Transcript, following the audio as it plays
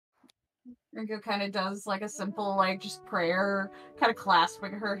Ringo kind of does like a simple, like, just prayer, kind of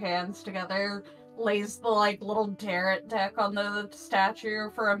clasping her hands together, lays the like little tarot deck on the statue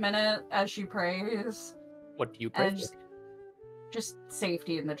for a minute as she prays. What do you pray And for? just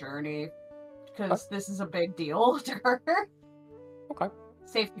safety in the journey, because this is a big deal to her. Okay.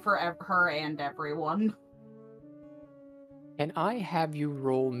 Safety for her and everyone. Can I have you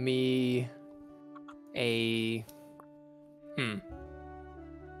roll me a... I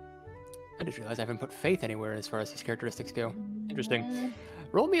just realized I haven't put faith anywhere as far as these characteristics go. Interesting.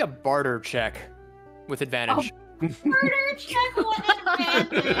 Roll me a barter check with advantage. Murder check with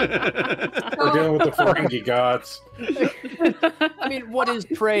advantage. We're dealing with the Ferengi gods. I mean, what is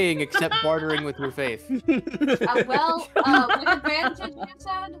praying except bartering with your faith? With advantage, you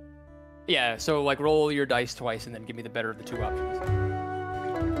said? Yeah, so like roll your dice twice and then give me the better of the two options.